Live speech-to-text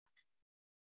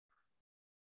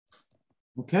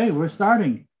Okay, we're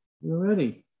starting. We're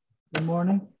ready. Good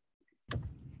morning.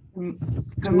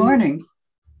 Good morning.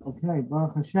 Okay,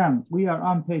 Baruch Hashem. We are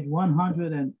on page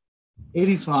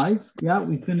 185. Yeah,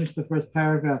 we finished the first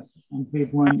paragraph on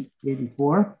page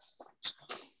 184.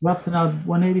 We're up to now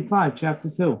 185, chapter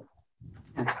 2.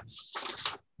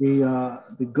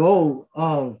 The goal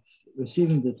of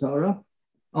receiving the Torah,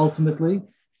 ultimately,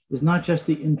 is not just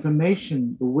the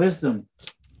information, the wisdom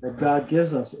that God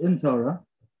gives us in Torah.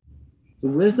 The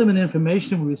wisdom and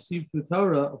information we receive through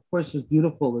Torah, of course, is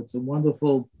beautiful. It's a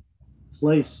wonderful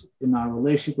place in our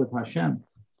relationship with Hashem,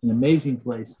 an amazing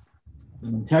place,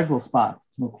 an integral spot,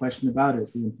 no question about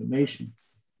it, the information.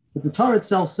 But the Torah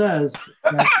itself says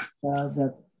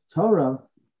that Torah,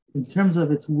 in terms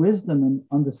of its wisdom and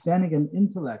understanding and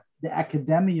intellect, the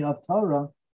academia of Torah,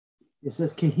 it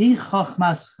says, Kehi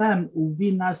chachmaschem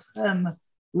uvinaschem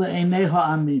le'enei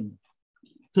ha'amim.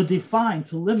 To define,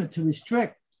 to limit, to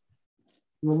restrict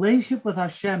the relationship with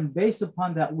Hashem based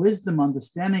upon that wisdom,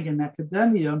 understanding, and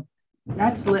academia,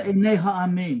 that's le'enei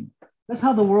ha'amim. That's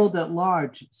how the world at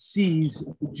large sees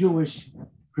the Jewish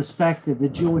perspective, the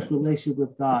Jewish relationship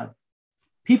with God.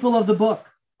 People of the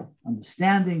book,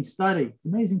 understanding, study. It's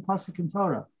amazing pasuk in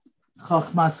Torah.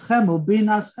 Chachmaschem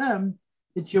ubinaschem.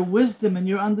 It's your wisdom and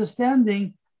your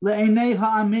understanding le'enei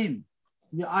ha'amim,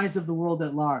 to the eyes of the world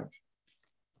at large.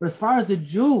 But as far as the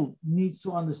Jew needs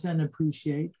to understand and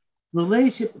appreciate,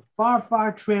 relationship far,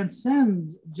 far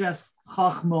transcends just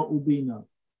chachma ubina.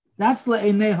 That's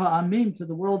le'enei ha'amim, to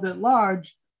the world at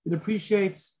large. It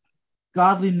appreciates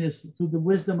godliness through the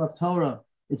wisdom of Torah.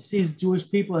 It sees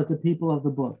Jewish people as the people of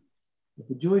the book. If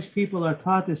the Jewish people are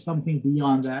taught there's something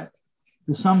beyond that,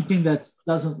 there's something that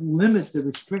doesn't limit the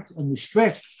restrict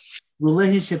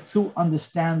relationship to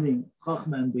understanding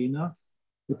chachma and bina.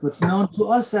 It's what's known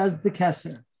to us as the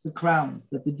keser, the crowns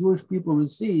that the Jewish people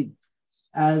receive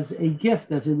as a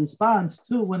gift, as a response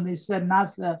to when they said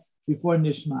Naaseh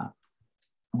Vnishma.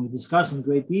 And we discussed in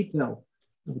great detail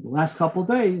over the last couple of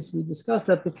days, we discussed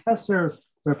that the keser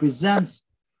represents,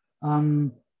 oh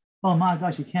my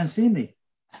gosh, you can't see me.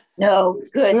 No,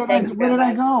 good. Where did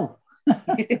I go?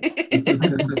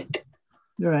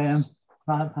 Here I am.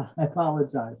 I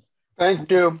apologize. Thank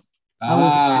you.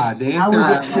 There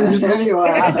you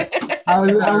are. I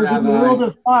was in the world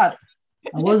of thought.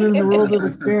 I wasn't in the world of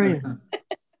experience.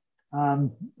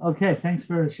 Okay, thanks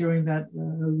for sharing that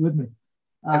with me.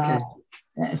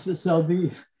 So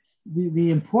the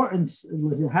importance,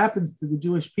 what happens to the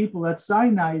Jewish people at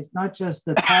Sinai is not just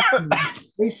the passing of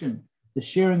information, the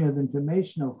sharing of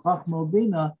information of Chachma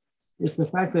Bina. It's the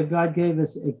fact that God gave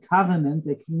us a covenant,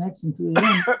 a connection to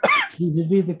Him,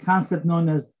 vis-a-vis the concept known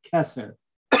as Keser,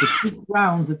 the two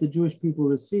crowns that the Jewish people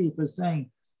receive for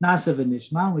saying Naaseh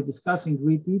Vnishma. We discussed in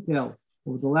great detail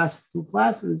over the last two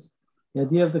classes the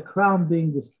idea of the crown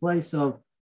being this place of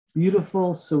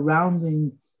beautiful,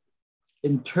 surrounding,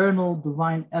 internal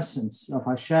divine essence of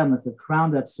Hashem, at the crown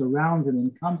that surrounds and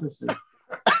encompasses, a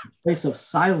place of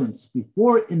silence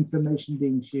before information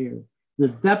being shared, the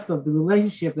depth of the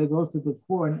relationship that goes to the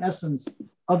core and essence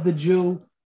of the Jew,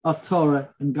 of Torah,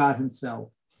 and God Himself.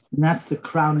 And that's the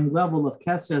crowning level of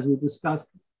Keser, as we discussed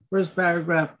in the first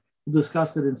paragraph. We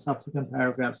discussed it in subsequent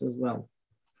paragraphs as well.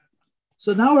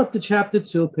 So now we're up to chapter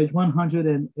 2, page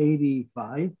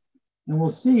 185, and we'll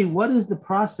see what is the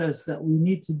process that we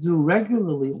need to do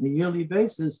regularly on a yearly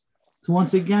basis to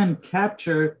once again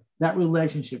capture that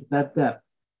relationship, that depth,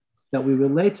 that we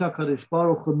relate to HaKadosh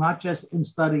Baruch Hu, not just in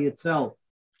study itself,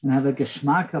 and have a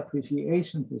geschmack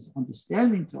appreciation for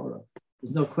understanding Torah.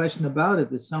 There's no question about it.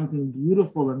 There's something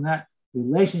beautiful in that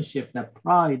relationship, that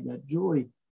pride, that joy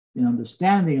in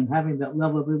understanding and having that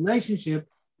level of relationship.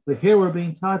 But here we're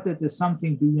being taught that there's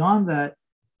something beyond that.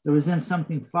 There isn't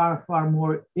something far, far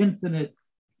more infinite,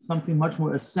 something much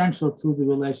more essential to the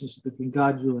relationship between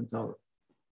God, Jew, and Torah.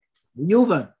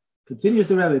 Yuvan continues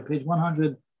the Rebbe, page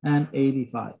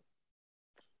 185.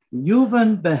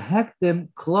 Yuvan behektim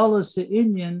klala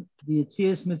se'inyan the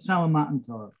Yetzias Mitzrayim Matan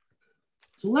Torah.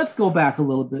 So let's go back a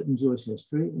little bit in Jewish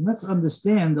history and let's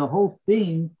understand the whole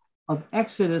theme of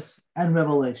Exodus and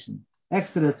Revelation.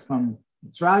 Exodus from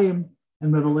Mitzrayim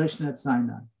and Revelation at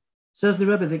Sinai. Says the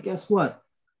Rebbe that guess what?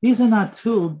 These are not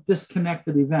two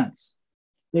disconnected events.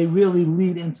 They really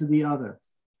lead into the other.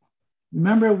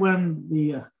 Remember when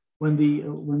there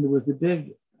was the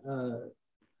big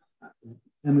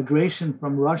emigration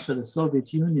from Russia, the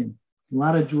Soviet Union, a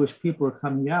lot of Jewish people were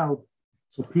coming out.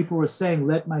 So people were saying,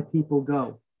 let my people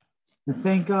go. And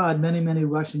thank God, many, many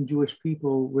Russian Jewish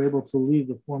people were able to leave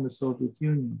the former Soviet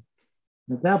Union.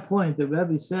 And at that point, the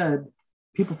Rebbe said,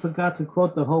 people forgot to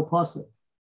quote the whole pasuk.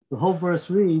 The whole verse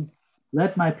reads,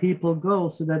 let my people go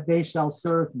so that they shall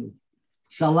serve me.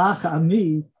 Shalach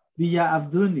ami via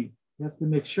abduni. You have to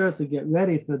make sure to get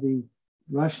ready for the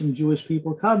Russian Jewish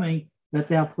people coming, that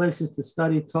they have places to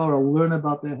study Torah, learn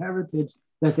about their heritage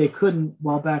that they couldn't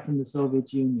while back in the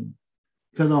Soviet Union.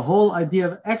 Because the whole idea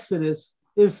of Exodus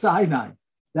is Sinai.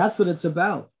 That's what it's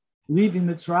about. Leaving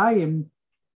Mitzrayim,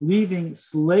 leaving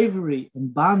slavery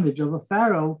and bondage of a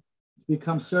Pharaoh to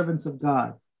become servants of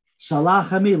God.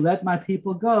 Shalach ami, let my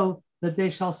people go, that they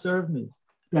shall serve me.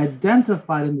 Be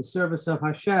identified in the service of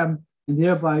Hashem, and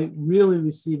thereby really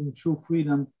receiving true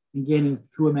freedom and gaining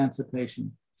true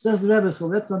emancipation. Says the Rebbe, so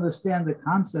let's understand the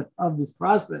concept of this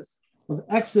process of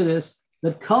Exodus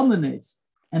that culminates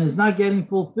and is not getting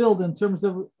fulfilled in terms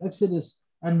of Exodus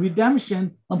and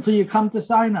redemption until you come to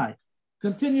Sinai.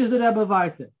 Continues the Rebbe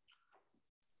weiter.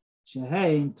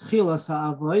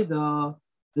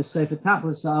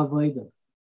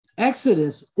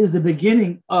 Exodus is the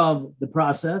beginning of the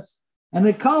process, and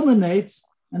it culminates,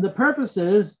 and the purpose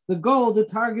is, the goal, the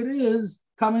target is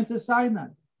coming to Sinai.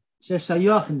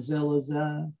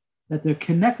 That they're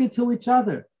connected to each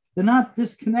other. They're not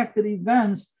disconnected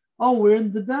events. Oh, we're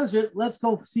in the desert. Let's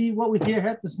go see what we hear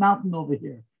at this mountain over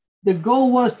here. The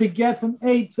goal was to get from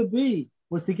A to B,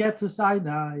 was to get to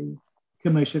Sinai.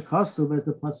 Kamesha Kosov, as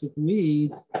the pasuk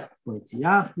reads,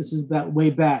 this is that way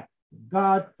back.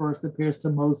 God first appears to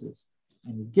Moses,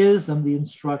 and he gives them the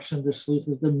instruction, the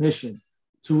shlichus, the mission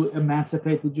to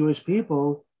emancipate the Jewish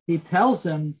people. He tells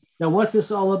them that what's this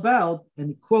all about?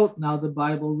 And quote, now the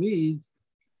Bible reads,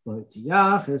 when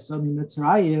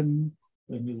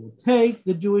you will take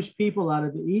the Jewish people out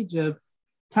of Egypt,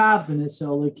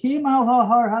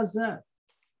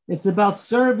 it's about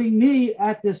serving me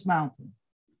at this mountain.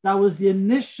 That was the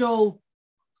initial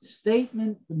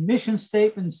statement, the mission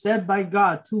statement said by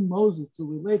God to Moses to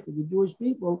relate to the Jewish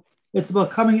people. It's about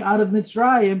coming out of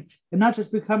Mitzrayim and not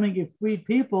just becoming a free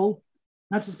people,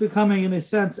 not just becoming, in a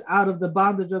sense, out of the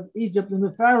bondage of Egypt and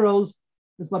the pharaohs.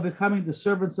 It's about becoming the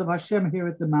servants of Hashem here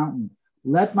at the mountain.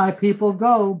 Let my people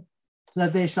go so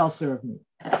that they shall serve me.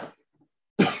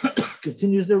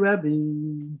 Continues the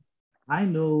Rebbe. I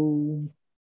know.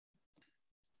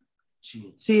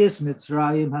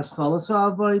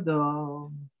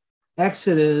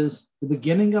 Exodus, the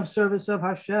beginning of service of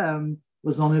Hashem,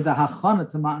 was only the hachana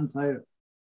to Matan Torah,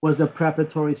 was the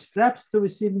preparatory steps to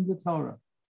receiving the Torah.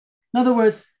 In other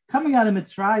words, coming out of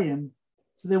Mitzrayim,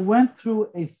 so they went through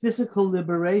a physical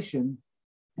liberation,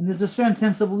 and there's a certain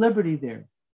sense of liberty there,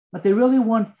 but they really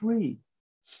weren't free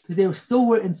because they still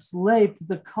were enslaved to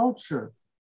the culture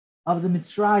of the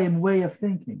Mitzrayim way of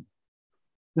thinking.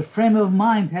 The frame of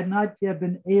mind had not yet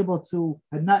been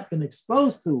had not been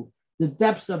exposed to the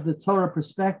depths of the Torah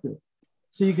perspective.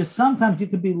 So you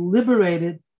could be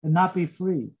liberated and not be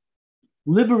free.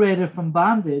 Liberated from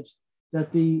bondage,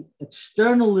 that the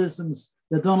externalisms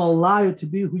that don't allow you to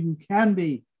be who you can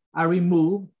be are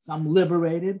removed. So I'm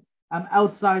liberated. I'm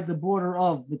outside the border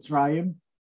of Mitzrayim,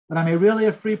 but am I really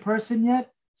a free person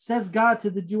yet? Says God to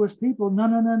the Jewish people,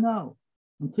 no.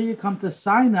 Until you come to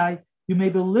Sinai, you may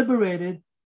be liberated,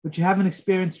 but you haven't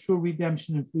experienced true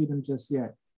redemption and freedom just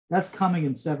yet. That's coming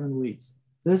in 7 weeks.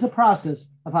 There's a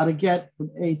process of how to get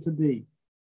from A to B,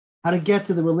 how to get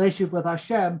to the relationship with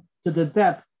Hashem, to the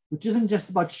depth, which isn't just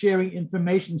about sharing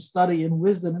information, study, and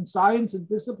wisdom, and science and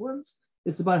disciplines.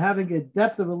 It's about having a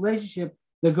depth of relationship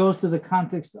that goes to the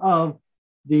context of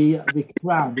the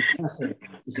ground, the kesed,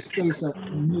 the space of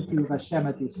community with Hashem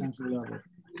at the essential level.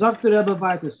 Zok the Rebbe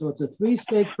weiter. So it's a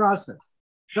 3-stage process.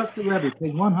 Zok the Rebbe,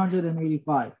 page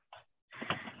 185.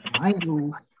 I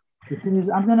will continues.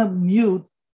 I'm going to mute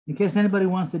in case anybody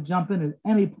wants to jump in at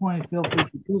any point. Feel free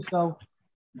to do so.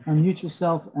 Unmute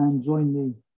yourself and join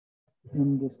me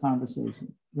in this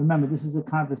conversation. Remember, this is a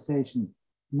conversation.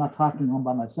 I'm not talking on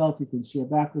by myself. You can share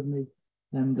back with me,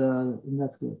 and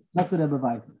that's good. I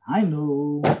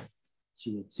know.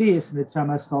 The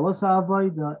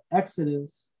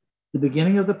Exodus, the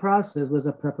beginning of the process, was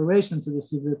a preparation to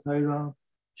receive the Torah.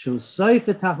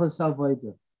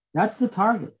 That's the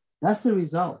target. That's the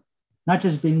result. Not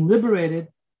just being liberated,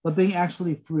 but being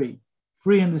actually free.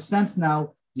 Free in the sense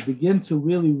now you begin to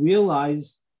really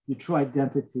realize your true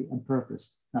identity and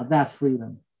purpose. Now that's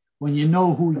freedom. When you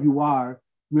know who you are,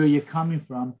 where you're coming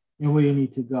from, and where you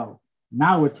need to go.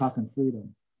 Now we're talking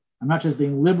freedom. I'm not just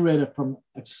being liberated from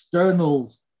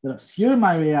externals that obscure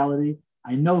my reality.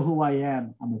 I know who I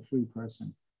am. I'm a free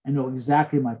person. I know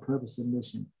exactly my purpose and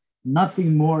mission.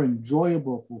 Nothing more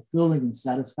enjoyable, fulfilling, and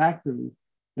satisfactory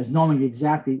as knowing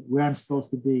exactly where I'm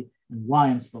supposed to be and why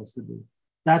I'm supposed to be.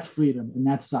 That's freedom, and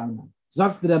that's Sinai.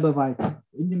 Zok the Rebbe weiter.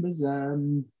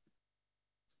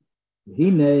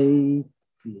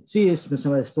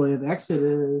 The story of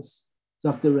Exodus,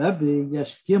 Dr. Rebbe,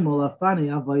 Yesh Gimel Afani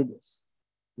Avodas.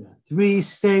 There are 3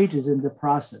 stages in the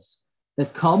process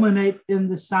that culminate in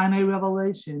the Sinai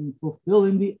revelation,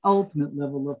 fulfilling the ultimate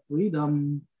level of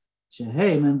freedom.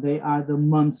 Shehem, and they are the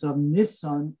months of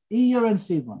Nisan, Iyar, and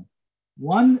Sivan.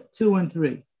 1, 2, and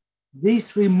 3.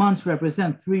 These 3 months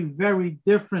represent 3 very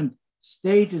different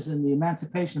stages in the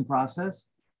emancipation process,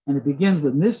 and it begins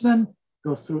with Nisan,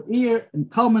 goes through Iyar,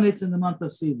 and culminates in the month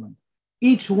of Sivan.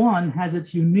 Each one has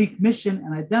its unique mission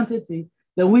and identity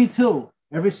that we too,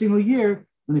 every single year,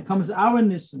 when it comes to our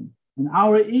Nisan and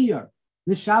our Iyar,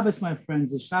 this Shabbos, my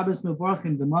friends, is Shabbos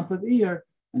Mevorchim, the month of Iyar,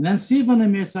 and then Sivan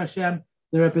and Mirz Hashem,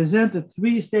 they represent the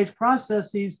 3-stage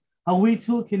processes how we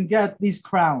too can get these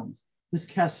crowns, this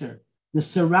keser, the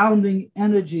surrounding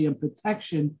energy and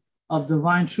protection of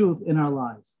divine truth in our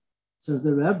lives. Says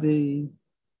the Rebbe,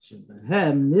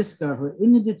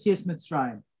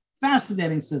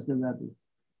 fascinating, says the Rebbe.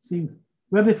 See,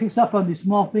 Rebbe picks up on these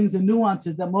small things and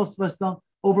nuances that most of us don't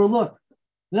overlook.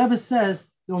 The Rebbe says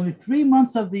there are only 3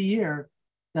 months of the year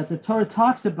that the Torah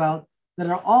talks about that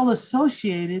are all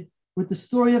associated with the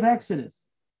story of Exodus.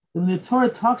 And when the Torah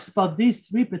talks about these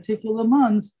 3 particular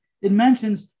months, it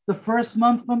mentions the first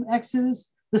month from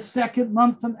Exodus, the second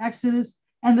month from Exodus,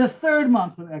 and the third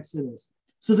month from Exodus.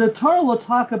 So the Torah will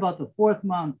talk about the 4th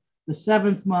month, the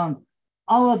 7th month,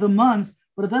 all of the months,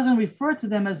 but it doesn't refer to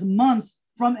them as months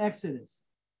from Exodus.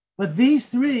 But these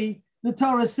 3, the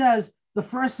Torah says, the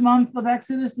first month of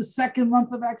Exodus, the second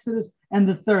month of Exodus, and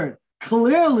the third.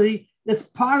 Clearly, it's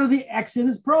part of the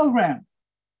Exodus program.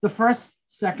 The first,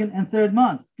 second, and third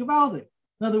months. Givaldic.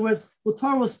 In other words, the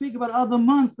Torah will speak about other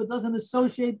months, but doesn't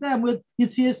associate them with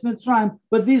Yetzias Mitzrayim,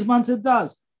 but these months it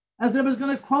does. As Rebbe is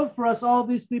going to quote for us all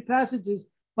these 3 passages,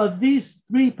 but these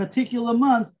 3 particular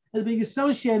months as being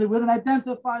associated with and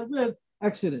identified with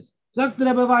Exodus. Zok the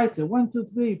Rebbe weiter. 1, 2,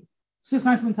 3, 6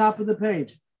 lines from the top of the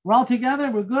page. We're all together.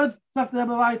 We're good. Zok the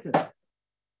Rebbe weiter.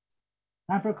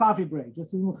 Time for a coffee break.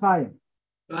 Just in L'chaim.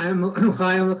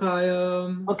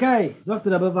 Okay. Zok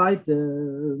the Rebbe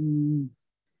weiter.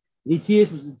 The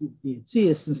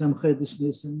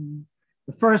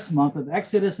first month of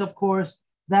Exodus, of course,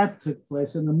 that took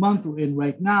place in the month we're in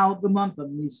right now, the month of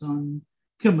Nisan.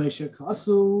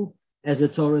 As the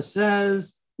Torah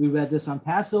says, we read this on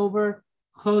Passover,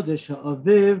 Chodesh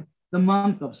Aviv, the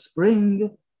month of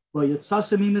spring,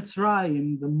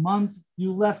 the month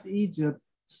you left Egypt,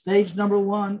 stage number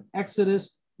 1,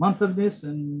 Exodus, month of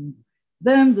Nisan.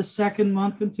 Then the second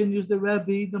month continues the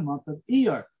Rebbe, the month of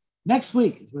Iyar. Next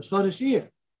week is Rosh Chodesh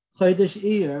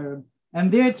Iyar.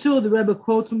 And there too, the Rebbe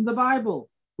quotes from the Bible,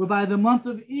 whereby the month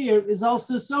of Iyar is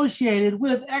also associated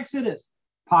with Exodus,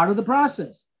 part of the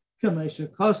process. And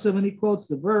he quotes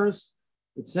the verse,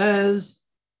 it says,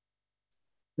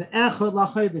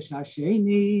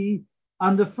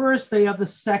 on the first day of the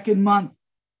second month,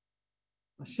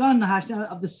 of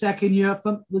the second year,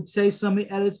 let's say somebody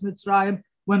edits Mitzrayim,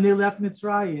 when they left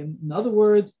Mitzrayim. In other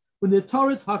words, when the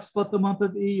Torah talks about the month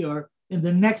of Iyar, in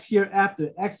the next year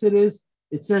after Exodus,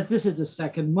 it says this is the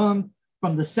second month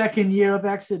from the second year of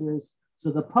Exodus. So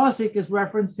the pasuk is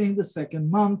referencing the second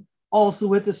month, also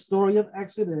with the story of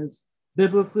Exodus.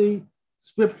 Biblically,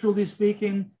 scripturally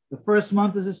speaking, the first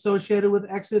month is associated with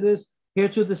Exodus, here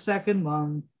to the second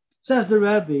month. Says the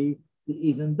Rebbe,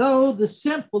 even though the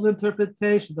simple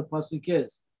interpretation of the pasuk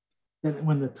is that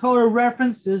when the Torah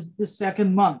references the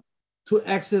second month to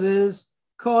Exodus,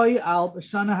 Koi al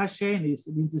B'shana Hashenis,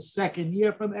 it means the second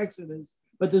year from Exodus.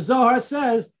 But the Zohar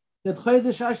says that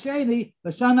Chodesh Hasheni,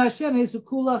 B'shana Hashenis,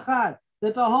 Ukul Achad,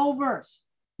 that the whole verse,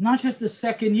 not just the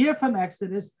second year from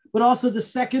Exodus, but also the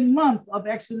second month of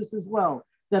Exodus as well,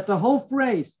 that the whole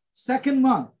phrase, second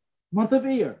month, month of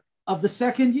Iyar, of the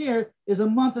second year is a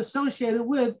month associated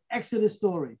with Exodus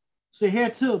story. So here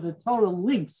too, the Torah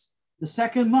links the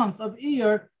second month of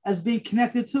Iyar as being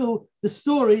connected to the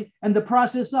story and the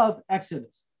process of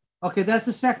Exodus. Okay, that's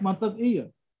the second month of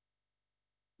Iyar.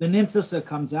 The Nimtzasa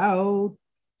comes out.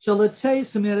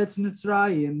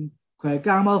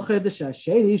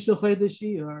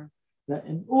 That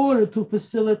in order to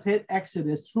facilitate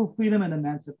Exodus, true freedom and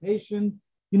emancipation,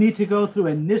 you need to go through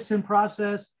a Nisan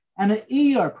process and an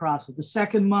Iyar process. The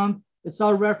second month, it's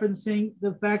all referencing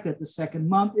the fact that the second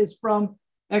month is from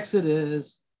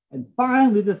Exodus. And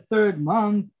finally, the third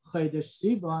month, Chodesh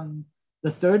Sivan,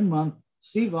 the third month,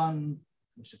 Sivan,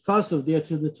 Shekasov, there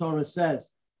too, the Torah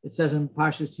says, it says in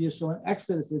Parshas Yisro and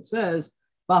Exodus, it says,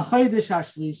 B'chodesh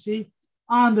Hashlishi,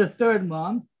 on the third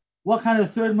month. What kind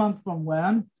of third month from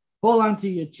when? Hold on to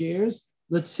your chairs.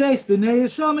 Let's say, B'nei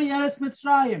Yisrael Yeretz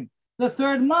Mitzrayim, the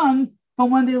third month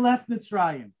from when they left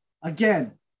Mitzrayim.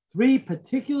 Again, 3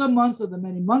 particular months of the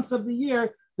many months of the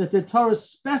year that the Torah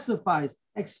specifies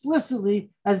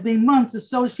explicitly as being months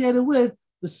associated with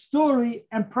the story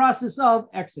and process of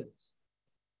Exodus.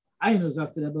 Although,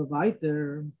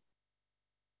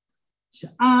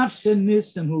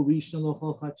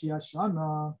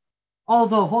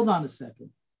 hold on a second,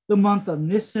 the month of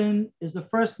Nisan is the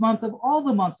first month of all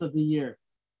the months of the year.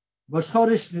 Rosh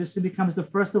Chodesh Nisan becomes the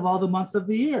first of all the months of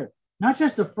the year, not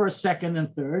just the first, second,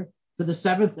 and third, but the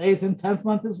 7th, 8th, and 10th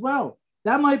month as well.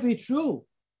 That might be true.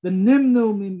 The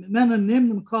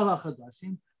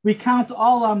we count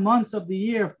all our months of the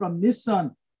year from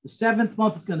Nisan. The 7th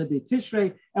month is going to be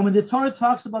Tishrei. And when the Torah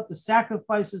talks about the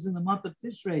sacrifices in the month of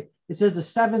Tishrei, it says the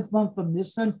 7th month from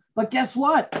Nisan. But guess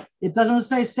what? It doesn't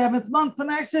say 7th month from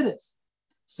Exodus.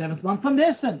 7th month from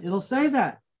Nisan. It'll say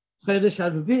that. Chodesh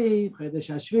HaRevi'i,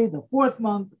 Chodesh HaShvi, the 4th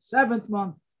month, 7th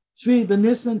month, Shvi ben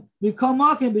Nisan.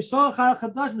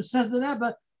 Says the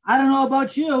Rebbe, I don't know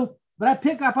about you, but I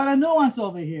pick up on a nuance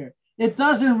over here. It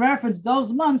doesn't reference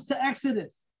those months to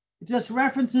Exodus. It just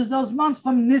references those months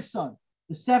from Nisan.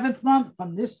 The 7th month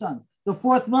from Nisan. The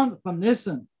 4th month from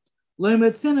Nisan.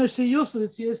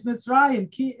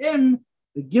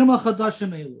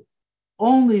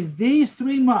 Only these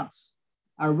 3 months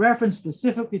are referenced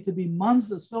specifically to be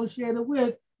months associated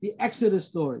with the Exodus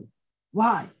story.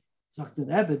 Why?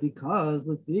 Because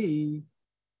with these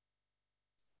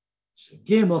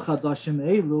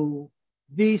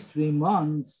 3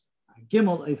 months are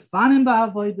Gimel Eifanim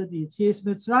Ba'avodah the Yetzias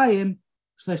Mitzrayim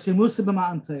Shleishimusa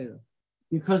B'Matan Torah.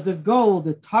 Because the goal,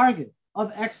 the target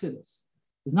of Exodus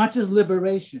is not just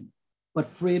liberation, but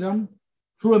freedom,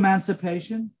 true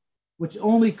emancipation, which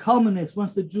only culminates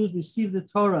once the Jews receive the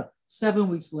Torah 7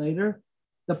 weeks later.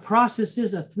 The process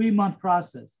is a 3-month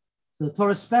process. So the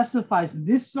Torah specifies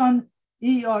Nisan,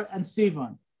 Iyar, and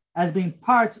Sivan as being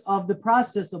parts of the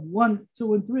process of 1,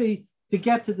 2, and 3 to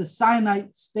get to the Sinai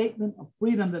statement of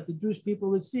freedom that the Jewish people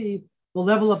receive, the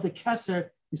level of the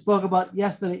Keser we spoke about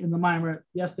yesterday in the Maamor,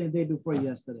 yesterday and the day before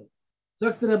yesterday.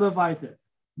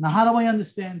 Now, how do I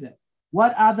understand that?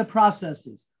 What are the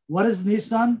processes? What is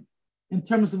Nisan in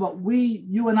terms of what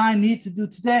you and I need to do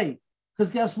today?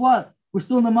 Because guess what? We're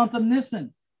still in the month of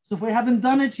Nisan. So if we haven't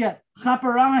done it yet,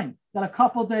 Chaparayim, got a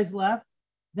couple days left.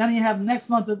 Then you have next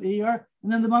month of Iyar,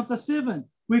 and then the month of Sivan.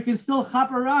 We can still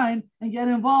Chaparayim and get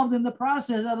involved in the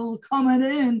process that will come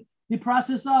in the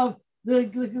process of the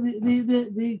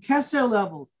Keser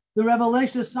levels, the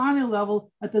revelation Sinai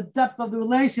level at the depth of the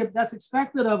relationship that's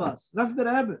expected of us. I'm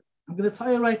going to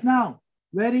tell you right now.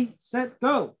 Ready, set,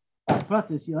 go.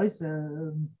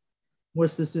 More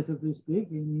specifically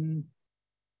speaking,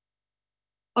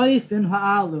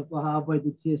 the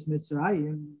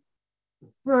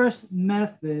first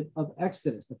method of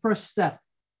Exodus, the first step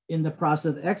in the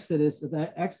process of Exodus,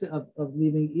 of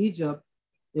leaving Egypt,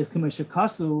 is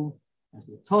Kameshakasu, as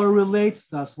the Torah relates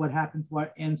to us what happened to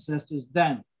our ancestors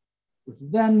then, which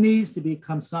then needs to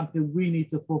become something we need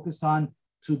to focus on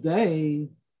today.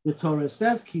 The Torah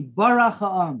says, Ki barach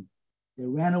ha'am. They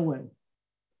ran away.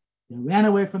 They ran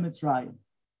away from Mitzrayim.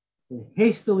 They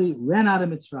hastily ran out of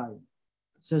Mitzrayim.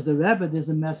 Says the Rebbe, there's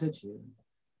a message here.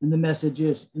 And the message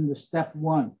is, in the step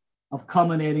 1 of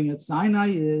culminating at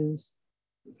Sinai is,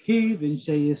 Ki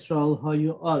v'nshei Yisrael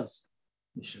hayu oz.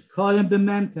 Since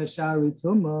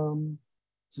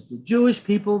the Jewish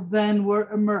people then were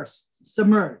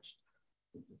submerged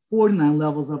with 49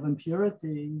 levels of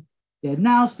impurity, they had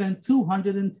now spent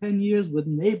 210 years with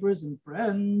neighbors and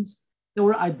friends that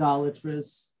were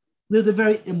idolatrous, lived a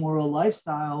very immoral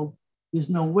lifestyle. There's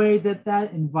no way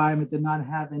that environment did not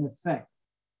have an effect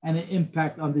and an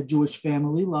impact on the Jewish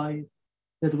family life,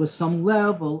 that there was some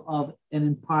level of an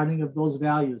imparting of those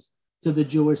values to the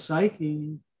Jewish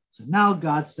psyche. So now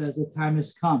God says the time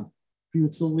has come for you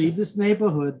to leave this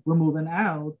neighborhood. We're moving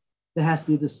out. There has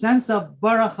to be the sense of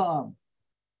Baruch Ha'am.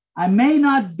 I may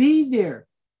not be there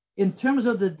in terms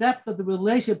of the depth of the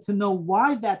relationship to know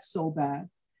why that's so bad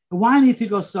and why I need to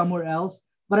go somewhere else,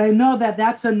 but I know that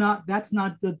that's not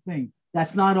a good thing.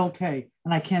 That's not okay,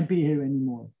 and I can't be here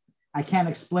anymore. I can't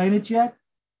explain it yet.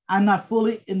 I'm not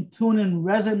fully in tune and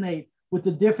resonate with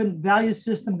the different value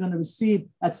system I'm going to receive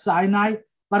at Sinai,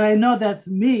 but I know that for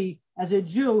me, as a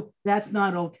Jew, that's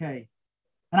not okay.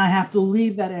 And I have to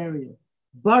leave that area.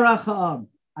 Baruch Ha'am.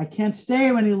 I can't stay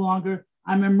here any longer.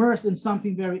 I'm immersed in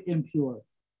something very impure.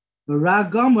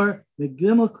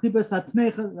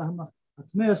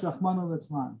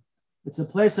 It's a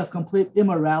place of complete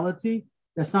immorality.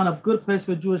 That's not a good place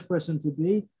for a Jewish person to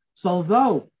be. So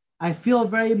although I feel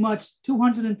very much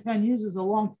 210 years is a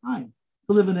long time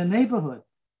to live in a neighborhood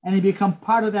and you become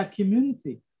part of that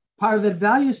community, part of that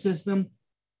value system,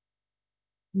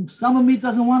 Some of me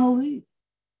doesn't want to leave.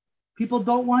 People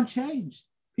don't want change.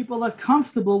 People are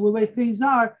comfortable with the way things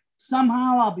are.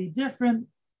 Somehow I'll be different.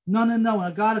 No.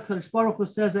 When God, Kadosh Baruch Hu,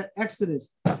 says at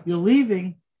Exodus, you're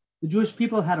leaving, the Jewish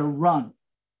people had to run.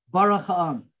 Baruch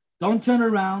Ha'am. Don't turn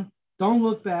around. Don't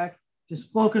look back.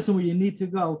 Just focus on where you need to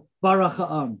go. Baruch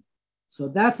Ha'am. So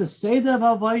that's a Seder of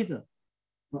Avodah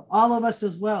for all of us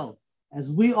as well.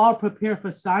 As we all prepare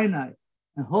for Sinai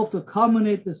and hope to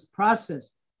culminate this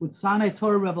process with Sinai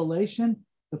Torah revelation,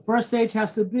 the first stage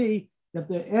has to be that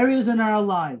there are areas in our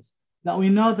lives that we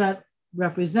know that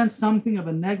represent something of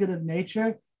a negative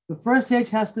nature. The first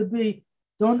stage has to be,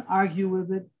 don't argue with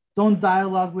it, don't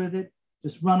dialogue with it,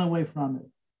 just run away from it.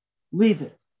 Leave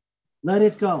it. Let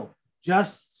it go.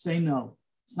 Just say no.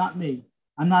 It's not me.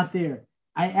 I'm not there.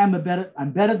 I'm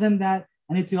better than that.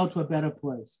 I need to go to a better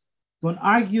place. Don't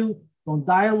argue, don't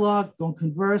dialogue, don't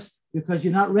converse, because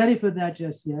you're not ready for that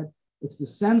just yet. It's the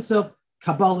sense of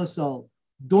Kabbalah soul,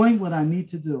 doing what I need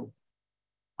to do.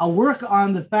 I'll work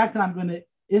on the fact that I'm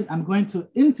going to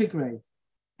integrate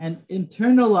and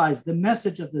internalize the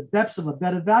message of the depths of a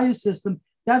better value system.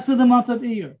 That's for the month of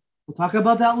Iyar. We'll talk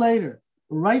about that later.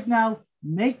 But right now,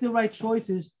 make the right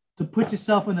choices to put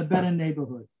yourself in a better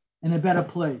neighborhood, in a better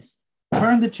place.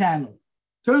 Turn the channel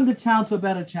to a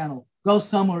better channel. Go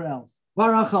somewhere else.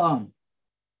 Baruch Ha'am.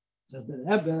 Says the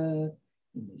Rebbe,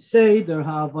 they say they're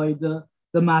the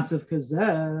matzav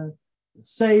kazeh,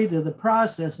 say they're the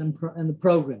process and the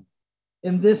program.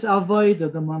 In this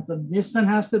avodah, the month of Nisan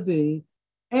has to be,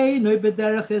 I'm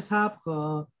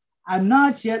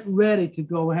not yet ready to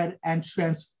go ahead and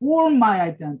transform my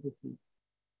identity,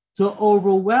 to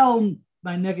overwhelm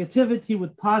my negativity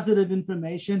with positive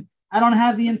information. I don't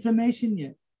have the information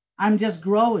yet. I'm just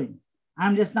growing.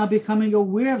 I'm just now becoming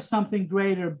aware of something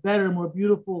greater, better, more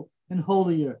beautiful, and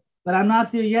holier. But I'm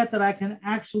not there yet that I can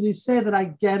actually say that I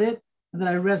get it and that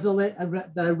I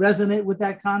resonate with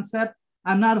that concept.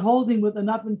 I'm not holding with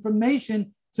enough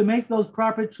information to make those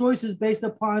proper choices based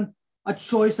upon a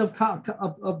choice of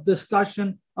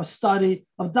discussion, of study,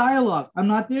 of dialogue. I'm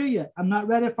not there yet. I'm not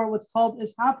ready for what's called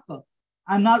ishapcha.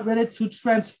 I'm not ready to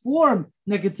transform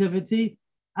negativity.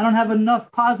 I don't have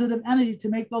enough positive energy to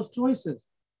make those choices.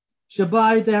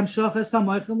 That'll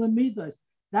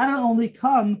only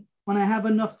come when I have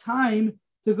enough time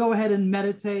to go ahead and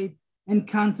meditate and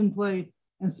contemplate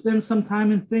and spend some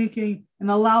time in thinking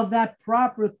and allow that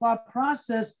proper thought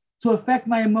process to affect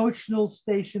my emotional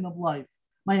station of life,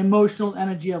 my emotional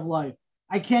energy of life.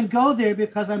 I can't go there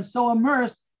because I'm so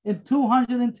immersed in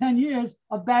 210 years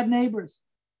of bad neighbors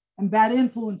and bad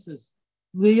influences.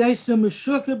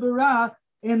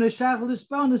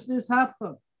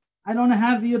 I don't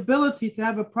have the ability to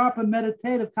have a proper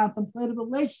meditative, contemplative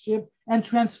relationship and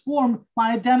transform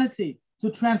my identity, to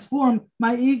transform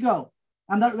my ego.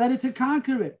 I'm not ready to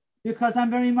conquer it because I'm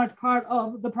very much part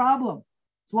of the problem.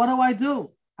 So what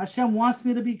do? Hashem wants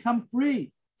me to become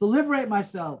free, to liberate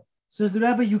myself. Says the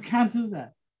Rebbe, you can't do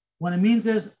that. What it means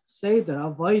is, Seder,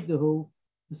 Avodahu.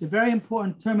 It's a very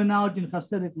important terminology in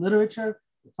Hasidic literature.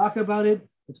 We'll talk about it.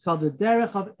 It's called the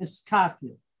Derech of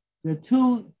Eskafia. There are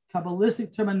two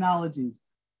Kabbalistic terminologies.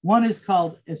 One is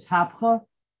called Eshapcha,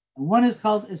 and one is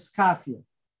called Eskafia.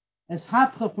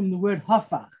 Eshapcha from the word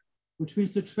hafach, which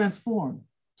means to transform,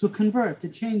 to convert, to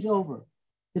change over,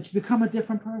 to become a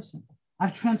different person.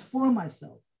 I've transformed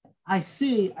myself. I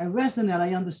see, I resonate,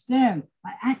 I understand,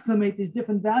 I acclimate these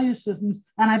different value systems,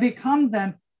 and I become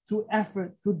them through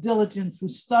effort, through diligence, through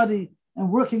study,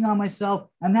 and working on myself,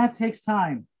 and that takes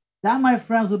time. That, my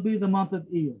friends, will be the month of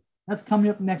Iyar. That's coming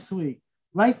up next week.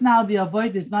 Right now, the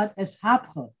avodah is not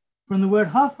eshapcha. From the word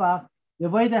hafach, the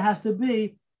avodah has to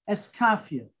be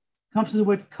eskafia. Comes from the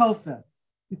word kofer.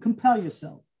 You compel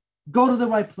yourself. Go to the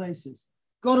right places.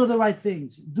 Go to the right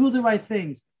things. Do the right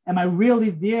things. Am I really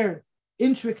there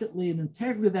intricately and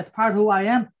integrally? That's part of who I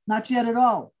am? Not yet at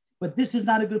all. But this is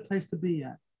not a good place to be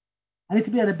at. I need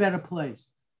to be at a better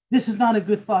place. This is not a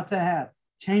good thought to have.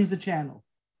 Change the channel.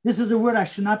 This is a word I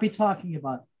should not be talking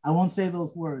about. I won't say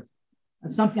those words.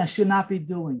 That's something I should not be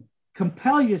doing.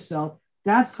 Compel yourself.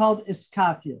 That's called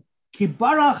iskafia.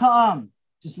 Kibarach ha'am.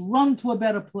 Just run to a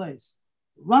better place.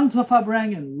 Run to a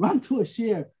farbrengen. Run to a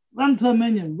shir. Run to a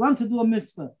minyan. Run to do a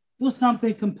mitzvah. Do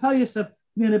something. Compel yourself to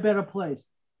be in a better place.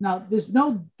 Now, there's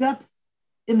no depth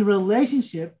in the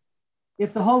relationship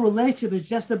if the whole relationship is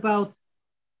just about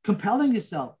compelling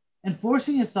yourself and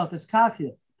forcing yourself as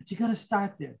kafir. But you got to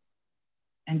start there.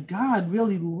 And God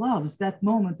really loves that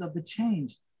moment of the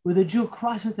change where the Jew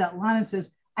crosses that line and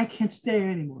says, I can't stay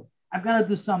here anymore. I've got to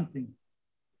do something.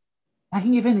 I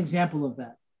can give you an example of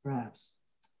that, perhaps.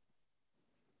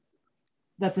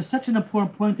 that there's such an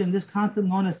important point in this concept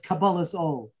known as Kabbalah's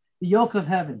O, the yoke of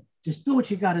heaven. Just do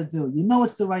what you got to do. You know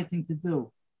it's the right thing to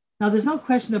do. Now, there's no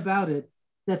question about it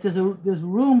that there's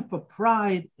room for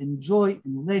pride and joy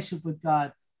in relationship with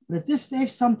God. But at this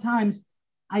stage, sometimes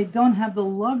I don't have the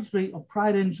luxury of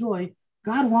pride and joy.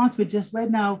 God wants me just right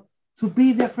now to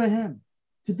be there for him,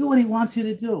 to do what he wants you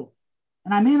to do.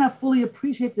 And I may not fully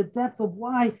appreciate the depth of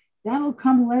why. That'll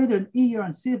come later in Iyar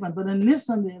and Sivan, but in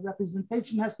Nisan, the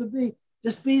representation has to be,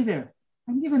 just be there.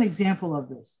 I can give an example of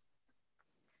this.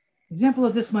 Example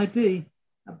of this might be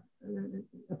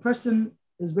a person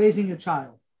is raising a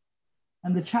child,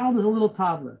 and the child is a little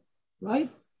toddler, right?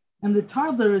 And the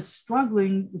toddler is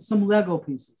struggling with some Lego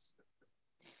pieces.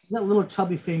 He's got little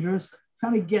chubby fingers,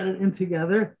 trying to get it in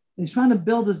together. And he's trying to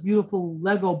build this beautiful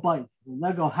Lego bike,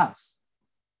 Lego house.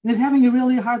 And he's having a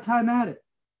really hard time at it,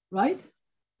 right?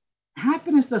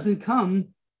 Happiness doesn't come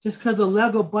just because the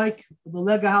Lego bike, the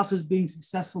Lego house is being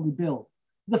successfully built.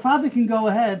 The father can go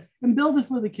ahead and build it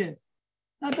for the kid.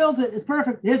 I built it. It's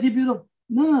perfect. Here's your beautiful.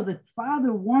 No, the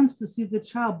father wants to see the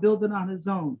child build it on his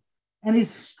own. And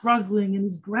he's struggling and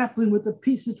he's grappling with the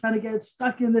pieces, trying to get it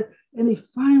stuck in there. And he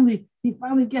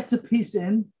finally gets a piece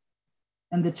in.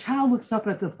 And the child looks up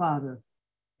at the father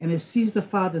and he sees the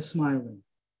father smiling.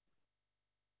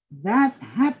 That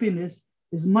happiness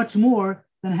is much more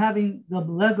than having the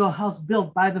Lego house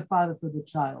built by the father for the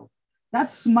child. That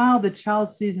smile the child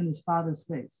sees in his father's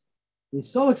face. He's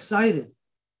so excited,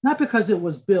 not because it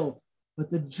was built,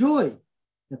 but the joy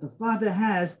that the father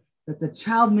has that the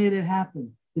child made it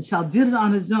happen. The child did it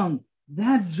on his own.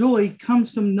 That joy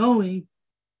comes from knowing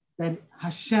that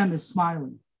Hashem is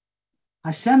smiling.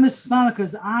 Hashem is smiling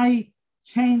because I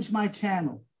changed my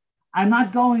channel. I'm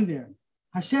not going there.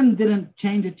 Hashem didn't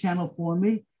change a channel for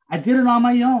me. I did it on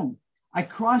my own. I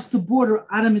crossed the border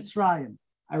out of Mitzrayim.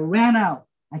 I ran out.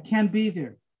 I can't be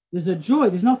there. There's a joy.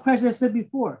 There's no question I said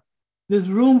before. There's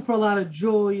room for a lot of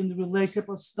joy in the relationship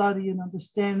of study and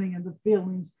understanding and the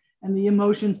feelings and the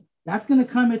emotions. That's going to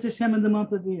come into Hashem in the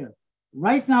month of Iyar.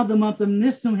 Right now, the month of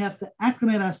Nisan, we have to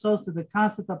acclimate ourselves to the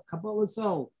concept of Kabbalah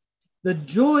soul. The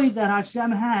joy that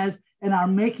Hashem has in our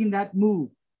making that move,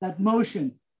 that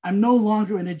motion. I'm no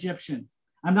longer an Egyptian.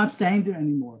 I'm not staying there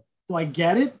anymore. Do I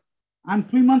get it? I'm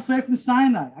 3 months away from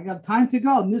Sinai. I got time to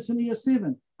go. Nisan Iyar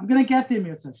Sivan. I'm going to get there,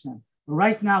 Mirz Hashem. But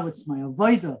right now, it's my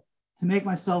avodah to make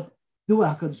myself do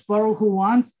what HaKadosh Baruch Hu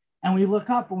wants. And we look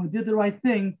up and we did the right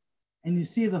thing, and you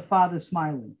see the father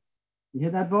smiling. You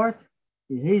hear that, Bart?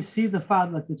 You see the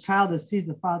father, like the child that sees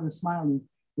the father smiling.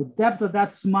 The depth of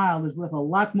that smile is worth a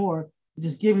lot more than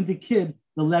just giving the kid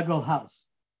the Lego house.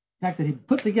 The fact that he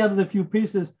put together the few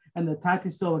pieces and the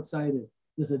tati's so excited.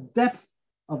 There's a depth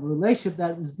of relationship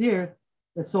that is there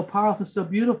that's so powerful, so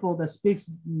beautiful, that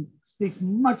speaks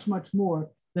much, much more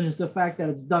than just the fact that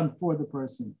it's done for the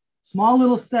person. Small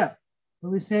little step. What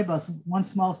do we say about one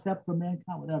small step for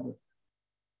mankind, whatever?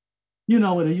 You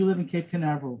know it. You live in Cape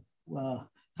Canaveral,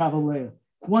 Cavalera.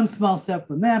 One small step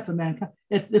for mankind.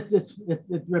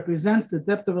 It represents the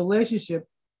depth of relationship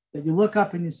that you look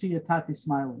up and you see your tati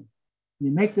smiling.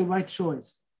 You make the right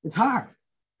choice. It's hard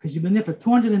because you've been there for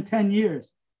 210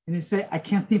 years. And you say, I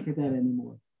can't think of that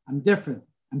anymore. I'm different.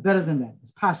 I'm better than that.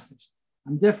 It's positive.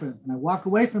 I'm different. And I walk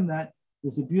away from that.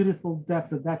 There's a beautiful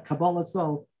depth of that Kabbalah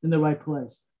soul in the right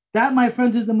place. That, my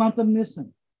friends, is the month of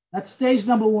Nisan. That's stage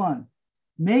number one.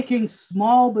 Making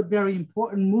small but very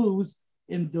important moves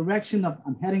in direction of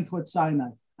I'm heading towards Sinai.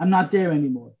 I'm not there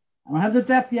anymore. I don't have the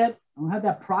depth yet. I don't have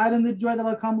that pride and the joy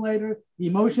that'll come later. The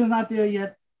emotion is not there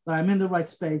yet, but I'm in the right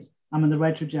space. I'm in the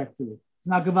right trajectory. It's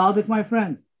not Gavaldik, my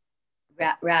friend.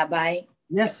 Rabbi.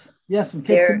 Yes. From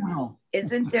Cape Canaveral.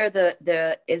 Isn't there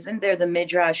the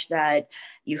midrash that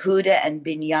Yehuda and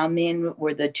Binyamin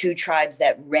were the two tribes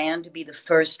that ran to be the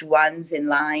first ones in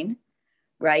line,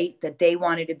 right? That they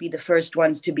wanted to be the first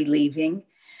ones to be leaving.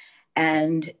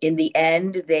 And in the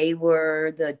end, they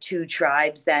were the two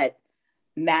tribes that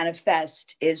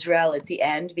manifest Israel at the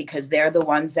end because they're the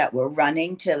ones that were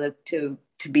running to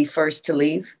be first to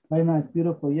leave. Very nice,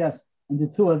 beautiful, yes. And the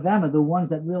two of them are the ones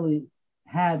that really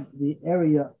had the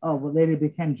area of what later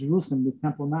became Jerusalem, the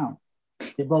Temple Mount.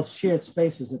 They both shared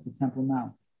spaces at the Temple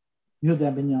Mount. Yehuda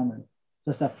and Binyamin.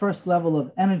 Just that first level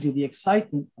of energy, the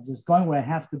excitement of just going where I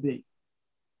have to be,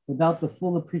 without the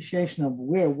full appreciation of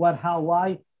where, what, how,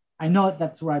 why. I know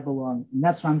that's where I belong, and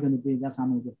that's where I'm going to be. That's how I'm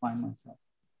going to define myself.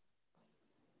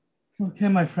 Okay,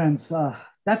 my friends,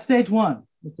 that's stage one.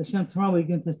 With Hashem, tomorrow we're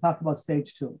going to talk about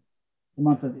stage two, the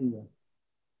month of Iyar.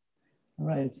 All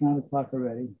right, it's 9 o'clock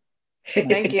already.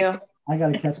 Thank you. I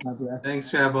got to catch my breath.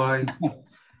 Thanks, Rabbi.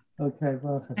 Okay,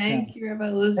 well, Thank you, Rabbi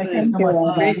Elizabeth. Thank you so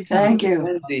much. Great. Thank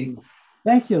you.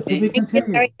 Thank you. To be Thank you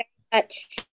continued. very much.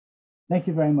 Thank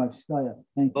you very much. Skaya.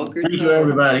 Thank you. Boker Thank you, Tov.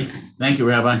 everybody. Thank you,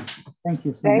 Rabbi. Thank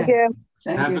you so Thank much. you.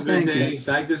 Thank Have you, a good thank day. you.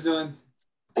 Sag das soon.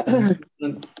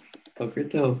 Boker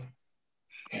Tov.